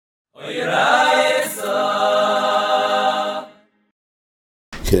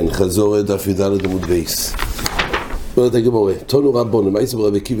כן, חזור דף י"ד עמוד בייס. אומרת הגמרא, תנו רבון, מה יסבור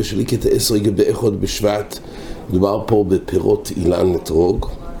רבי עקיבא שלי כ10 באחד בשבט? מדובר פה בפירות אילן אתרוג,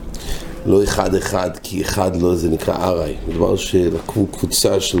 לא אחד כי אחד לא, זה נקרא ארעי. מדובר שלקחו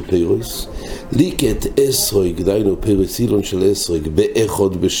קבוצה של פירוס, לי כ10, דיינו פירוס אילון של 10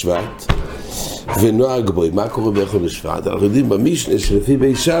 באחד בשבט, ונוהג בוי. מה קורה באחד בשבט? אנחנו יודעים במשנה שלפי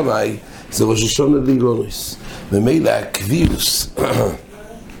בית שמאי זה ראש השונה לאילונוס, ממילא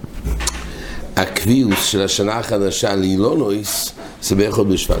הקביעוס של השנה החדשה לאילונוס זה באחד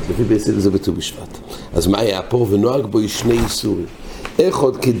בשבט, לפי בית שמאי זה בט"ו בשבט. אז מה היה פה? ונוהג בוי שני איסורים,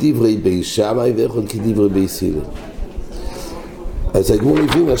 אחד כדברי בית שמאי ואחד כדברי בית הלל. אז הגמרא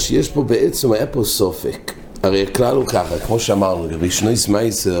הבינה שיש פה בעצם, היה פה סופק. הרי הכלל הוא ככה, כמו שאמרנו, לגבי שניס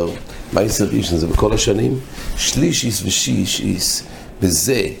מייסר ראשון זה בכל השנים, שלישיס ושישיס,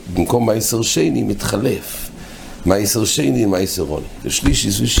 וזה במקום מייסר שני מתחלף, מייסר שני מייסר עוני,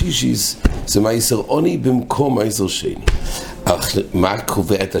 ושלישיס ושישיס זה מייסר עוני במקום מייסר שני. אך מה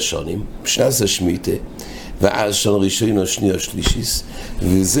קובע את השונים? שנס השמיטה, ואז שון ראשון או שני או שלישיס,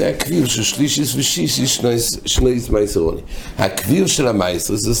 וזה הקביל של שלישיס ושישיס שניס מייסר עוני. הקביל של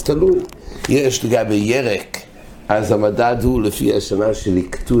המייסר זה תלוי. יש לגבי ירק, אז המדד הוא לפי השנה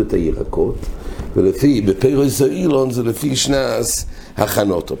שלקטו את הירקות, ולפי בפירוס האילון זה לפי שנס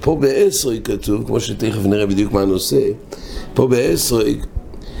הכנות. פה ב10 כתוב, כמו שתכף נראה בדיוק מה הנושא, פה ב10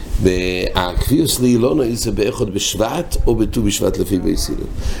 הקביוס לאילון זה באחד בשבט או בט"ו בשבט לפי בית הלל.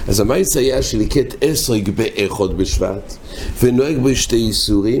 אז המייס היה שליקט 10 באחד בשבט ונוהג בו שתי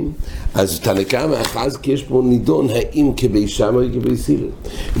איסורים, אז תנקה מאחז כי יש פה נידון האם כבית שמאי או כבית הלל.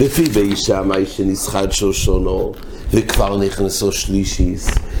 לפי בית שמאי שנסחד שושנו וכבר נכנסו שלישיס,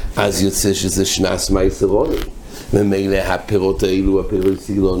 אז יוצא שזה שנס מייסר עוני, ממילא הפירות האלו, הפירות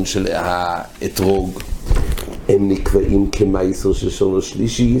אילון של האתרוג, הם נקבעים כמייסר של שונו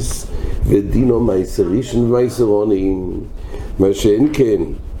שלישיס, ודינו מייסר ראשון ומייסר עוני. מה שאין כן,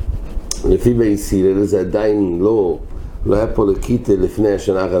 לפי בית הלל זה עדיין לא היה פה לקיטה לפני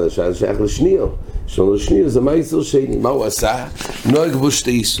השנה החדשה, זה שייך לשניו. שונו שניו זה מייסר שני. מה הוא עשה? נוהג בו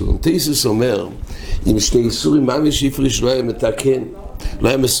שתי איסורים. תיסוס אומר, עם שתי איסורים, מה משיפריש לא היה מתקן, לא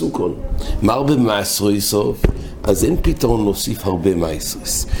היה מסוכון. מרבה מייסר סוף, אז אין פתרון להוסיף הרבה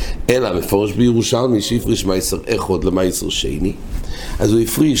מייסרס, אלא מפורש בירושלמי שיפריש מייסר אחד למייסר שני, אז הוא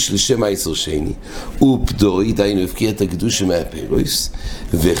הפריש לשם מייסר שני, ופדוי, דיינו הפקיע את הקדושה מהפירוס,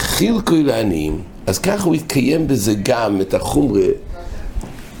 וחילקו לעניים, אז ככה הוא התקיים בזה גם את החומרה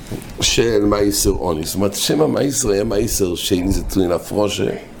של מייסר עוני. זאת אומרת, שם המייסר היה מייסר שני, זה תלוי לפרושה,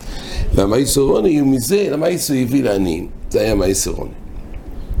 והמייסר עוני הוא מזה, למייסר הביא לעניים, זה היה מייסר עוני.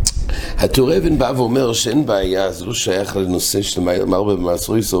 התורה אבן בא ואומר שאין בעיה, זה לא שייך לנושא של מרבה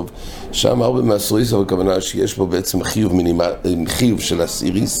במאסרויסוב, שם מרבה במאסרויסוב הכוונה שיש פה בעצם חיוב של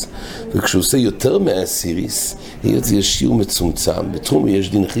הסיריס, וכשהוא עושה יותר מהסיריס, זה יש שיעור מצומצם. בתחום יש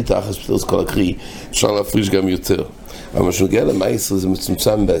דין חיטה אחס פטרס כל הקרי, אפשר להפריש גם יותר. אבל מה שנוגע למייסר זה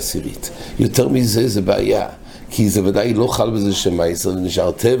מצומצם בעשירית. יותר מזה זה בעיה, כי זה ודאי לא חל בזה שמייסר, זה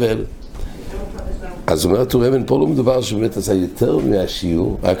נשאר תבל. אז אומר התורה אבן, פה לא מדובר שבאמת עשה יותר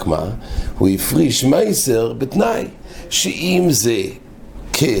מהשיעור, רק מה? הוא הפריש מייסר בתנאי, שאם זה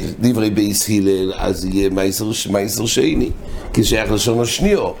כדברי בית הלל, אז יהיה מייסר שני, כי שייך לשון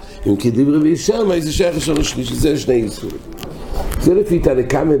השניו. אם כדברי בית שמאי, זה שייך לשון השלישי, זה שני איסורים. זה לפי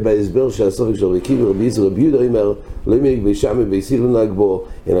תנקמה בהסבר של הסופק של עקיבא, רבי יצחק רבי יהודה אומר, לא ימי בית שמאי בית הלל נהג בו,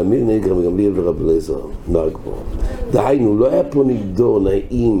 אלא מיר נגרא מגמליאל ורבי אליעזר נהג בו. דהיינו, לא היה פה נגדון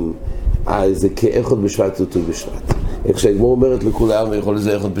האם זה כאחד בשבט או ט"ו בשבט. איך שהגמרא אומרת לכולם, יכול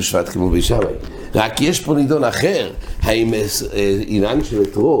לזה אחד בשבט כמו בית שמאי. רק יש פה נידון אחר, האם עניין של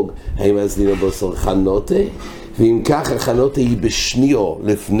אתרוג, האם אז דינו בשר חנותה, ואם ככה חנותה היא בשניו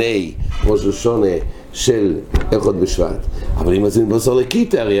לפני ראש השונה של אחד בשבט. אבל אם אז דינו בשר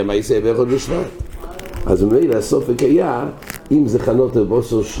לקיטה, הרי מה יעשה באחד בשבט? אז ממילא הסופק היה, אם זה חנותה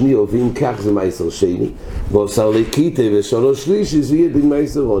בשר שניו, ואם כך זה מייסר שני, בשר לקיטה ושלוש שלישי, זה יהיה דין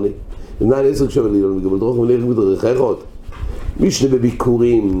מייסר עוני. ומנהל 10 כשאבל אילון וגמל דרוך ומלך בדרך אחד. משנה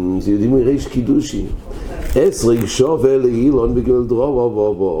בביקורים, זה יודעים מריש קידושין. 10 שווה לאילון וגמל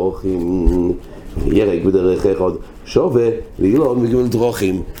דרוך ירק בדרך אחד. שווה לאילון וגמל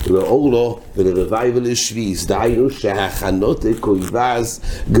דרוכים, לאור לו ולרבי ולשביס. דהיינו שהחנות כויבז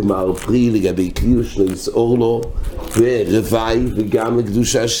גמר פרי לגבי כלי שניס אור לו ורבי וגם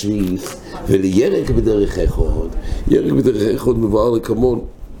קדושה שביס. ולירק בדרך אחד. ירק בדרך אחד מבואר לכמון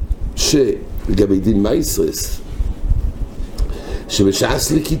שלגבי דין מייסרס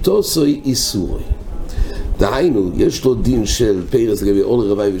שבשעס לקיטוסוי איסורי. דהיינו, יש לו דין של פרס לגבי אול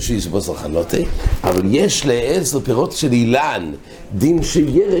רבי ושיש בוסר חנותה, אבל יש לעשר פירות של אילן, דין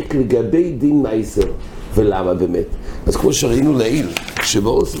של ירק לגבי דין מייסר. ולמה באמת? אז כמו שראינו לעיל,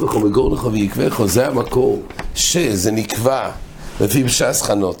 שבאוסף לכו מגור לכו ויקבכו, זה המקור שזה נקבע לפי בשס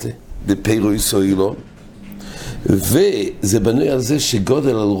חנותה, בפירו יסוילון, וזה בנוי על זה שגודל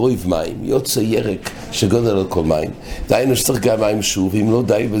על רויב מים, יוצא ירק שגודל על כל מים. דהיינו שצריך גם מים שוב, אם לא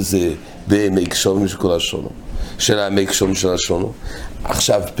די בזה במקשום של כל השונו, של המקשום של השונו.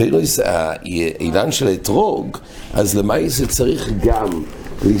 עכשיו, פירוס, האילן של האתרוג, אז למעשה צריך גם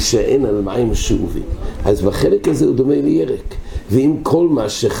להישען על מים שאובים. אז בחלק הזה הוא דומה לירק. ואם כל מה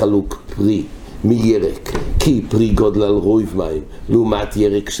שחלוק פרי מירק, כי פרי גודל על רויב מים, לעומת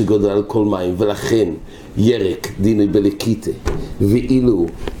ירק שגודל על כל מים, ולכן ירק דיני בלקיטה, ואילו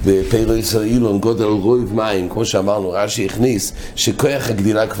בפירוס האילון גודל על רויב מים, כמו שאמרנו, רש"י הכניס שכוח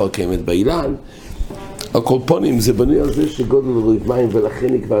הגדילה כבר קיימת באילן, הקולפונים זה בנוי על זה שגודל על רויב מים,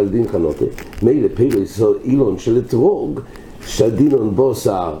 ולכן נקבע על דין חנותה. מילא פירוס האילון של אתרוג, שהדינון בו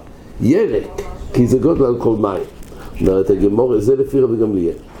שר ירק, כי זה גודל על כל מים. אומרת הגמור, זה לפי רבי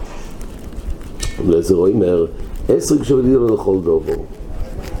גמליאל. זה אומר, 10 כשבדינון לכל דובר.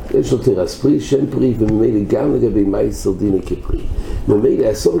 יש לו תרס פרי, שם פרי, וממילא גם לגבי מייסר דיני כפרי. ממילא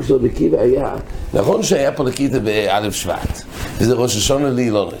הסוג של עקיבא היה, נכון שהיה פה לקיטה באלף שבט, וזה ראש השונה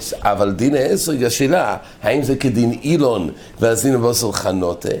לאילונס, אבל דין העשר השאלה, האם זה כדין אילון ועשינו בוסר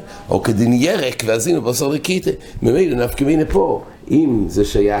חנותה, או כדין ירק ועשינו בוסר לקיטה. ממילא נפקמינה פה, אם זה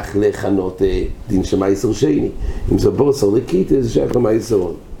שייך לחנותה, דין שמייסר שני, אם זה בוסר לקיטה, זה שייך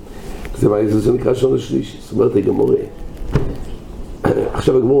למייסרון. זה נקרא שונה שלישי, זאת אומרת הגמורה.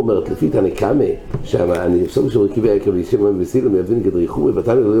 עכשיו הגמור אומרת, לפי תנקמה, שאני אפסוק של עקיבא יקב ישם וסילם, יבין כדריכו,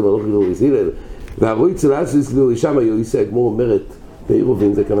 ובתן אלוהים הלוך לדור וסילל, והרוי צלעס לסגדור ישם היועיסה, הגמור אומרת,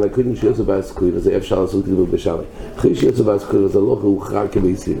 בעירובין זה כמובן קודם שיוצא באסקוי, וזה אפשר לעשות כדור בשם. אחרי שיוצא באסקוי, אז הלוך הוכרע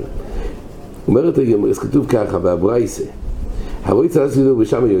כביסילל. אומרת הגמור, אז כתוב ככה, והברייסה, הרוי צלעס לסגדור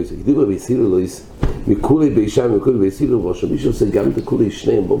בשם היועיסה, כתוב בסילל לא יש, מכולי בישם ומכולי ביסילל ראש, מי שעושה גם את הכולי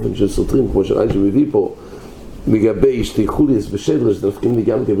שניהם באופן של סותרים, כמו שראיין שמביא פה, לגבי שתי חוליס ושדרש, דווקאים לי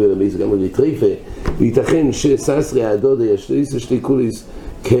גם לגבי רמיס, גם לטריפה, וייתכן שססרי הדודה ישליס ושתי חוליס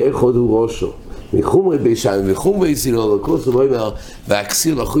כאחד הוא ראשו. מחומרי בישם וחומרי סילול, הכוס הוא אומר,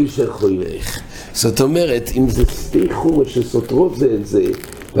 והכסיר לחוי שחוילך. זאת אומרת, אם זה שתי חומרי שסותרות זה את זה,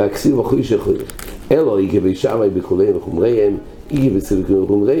 והכסיר לחוי שחוילך. אלו, איגי בישם בכוליהם וחומריהם, איגי בסילוקים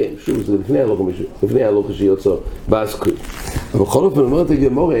וחומריהם. שוב, זה לפני הלוך שיוצא באסקוי. ובכל אופן אומרת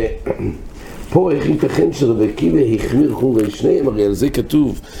הגמורה, פה איך ייתכן שרבי עקיבא החמיר חומרי שניהם, הרי על זה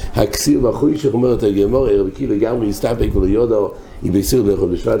כתוב הכסיר והחוי שאומרת הגמורה, רבי עקיבא גם להסתפק ולא יודו, היא ביסיר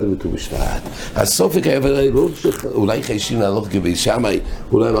באחד בשבט ובט"ו בשבט. הסופק היה ודאי לא אולי חיישים להלוך כבי שמאי,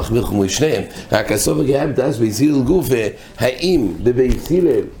 אולי מחמיר חומרי שניהם, רק הסופק היה בדס ביסיר גוף, האם בביסיר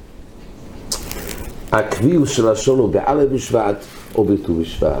הקביל של השון הוא באלף בשבט או בט"ו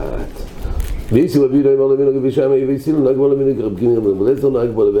בשבט. ויסי רבי לא אמר למינו כבי שמאי ויסילו נהג בו למינו כרב גימר ולזר נהג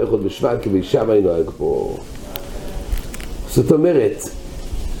בו לבאחד בשבט כבי שמאי נהג בו. זאת אומרת,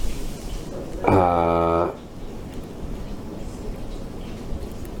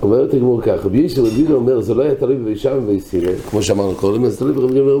 אומרת הגמור ככה, ויסי רבי לא אומר, זה לא היה תלוי בבי שמאי ויסילה, כמו שאמרנו קודם, אז תלוי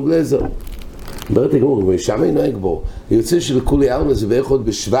ברב גימר ולזר. אומרת הגמור, כבי שמאי נהג בו, יוצא שלכולי ארמה זה באחד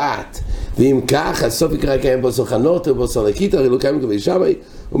בשבט, ואם כך, הסוף יקרא קיים בוסר חנותה ובוסר לקיטה, הרי לא קיים כבי שמאי.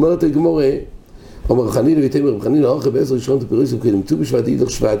 אומרת הגמורה, אומר חנינה ויתמר רב חנינה אורך בעשר ראשון תפירוס וכלים ט"ו בשבט אידך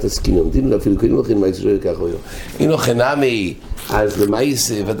שבט הסכינו עומדים אפילו כלים לכן מייסה שלא ככה היו אינו חנמי, אז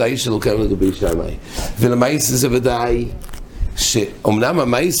למייסה ודאי שלא קיים לגבי שמאי, ולמייסה זה ודאי שאומנם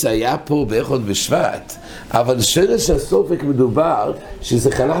המייסה היה פה באחד בשבט, אבל שרש הסופק מדובר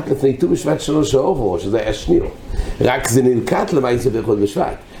שזה חנת לפני ט"ו בשבט 3 שעוברו, שזה היה שניר, רק זה נלקט למייסה באחד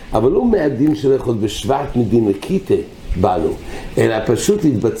בשבט, אבל לא מהדין של אחד בשבט מדין לקיטה בנו, אלא פשוט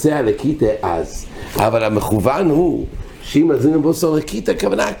להתבצע לקיטה אז. אבל המכוון הוא שאם עשינו בוסר לקיטה,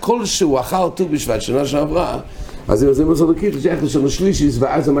 הכוונה כלשהו אחר ט"ו בשבט שנה שעברה, אז אם עשינו בוסר לקיטה שייך לשנה שלישית,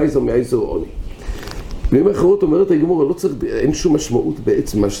 ואז המייסר מהייסר עוני. במילים אחרות אומרת הגמורה, לא צריך, אין שום משמעות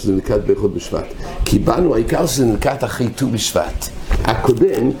בעצם מה שזה נלקט באחד בשבט, כי בנו העיקר שזה נלקט אחרי ט"ו בשבט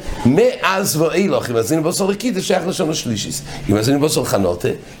הקודם, מאז ואילך, אם עשינו בוסר לקיטה שייך לשנה שלישית, אם עשינו בוסר חנותה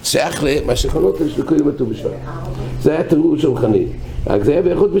שייך למה שחנותה יש לקויים בט"ו בשבט. זה היה תיאור של חנין, רק זה היה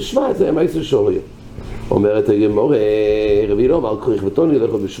באחד בשבט, זה היה מייסר שורי. אומרת הגמורה, רבי לא אמר כריך וטוני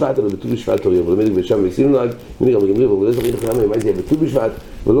לאחד בשבט, אלא בט"ו בשבט אורי, אבל למדק בשם ויסינו נהג, מיני גם גמרי, אבל לזה רבי למה זה היה בט"ו בשבט,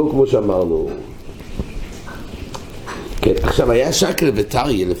 ולא כמו שאמרנו. כן, עכשיו היה שקר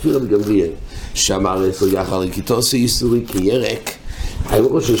וטריה, לפי רבי גמליאל, שאמר לסו יחר לקיטוסי איסורי כירק,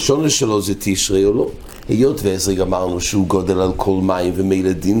 האמרו ששונה שלו זה תשרי או לא. היות ועשריג אמרנו שהוא גודל על כל מים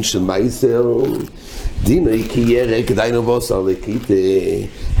ומילא דין של מייסר, דינו כי ירק, דיינו בוסר לקיטה.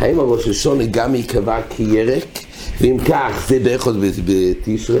 האם הראש השונה גם יקבע כי ירק, ואם כך זה באחד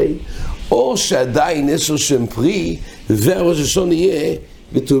בתשרי, או שעדיין יש לו שם פרי, והראש השונה יהיה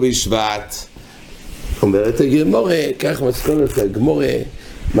בט"ו בשבט. אומרת הגמורה, כך מסכונת הגמורה,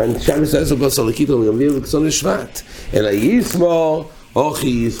 שם יש בוסר לקיטה, גם יהיה בקצון לשבט, אלא יסמו, אוכי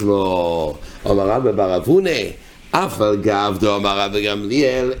יסמו. אמר רבי בר אבונה, אף על גבדו, אמר רבי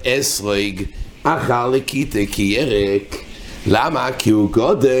גמליאל, אסרויג, אחר לקיטה כי ירק. למה? כי הוא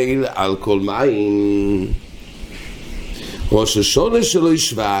גודל על כל מים. ראש השונה שלו היא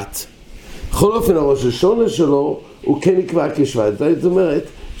שבט. בכל אופן, הראש השונה שלו הוא כן נקבע כשבט. זאת אומרת,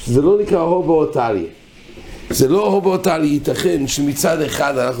 שזה לא נקרא הובאותלי. זה לא הובאותלי, ייתכן שמצד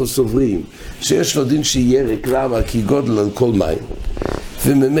אחד אנחנו סוברים שיש לו דין שירק. למה? כי גודל על כל מים.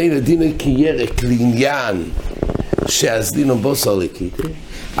 וממילא דין כי ירק לעניין שאז דינו בוסר לקיטה.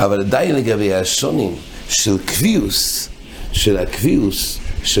 אבל עדיין לגבי השונים של קביוס, של הקביוס,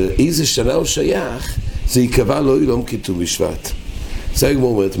 של איזה שנה הוא שייך, זה יקבע לו אילום כט"ו בשבט. זה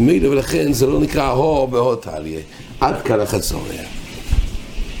הגמור אומרת, מילא ולכן זה לא נקרא הו בהות עליה. עד כאן החצוריה.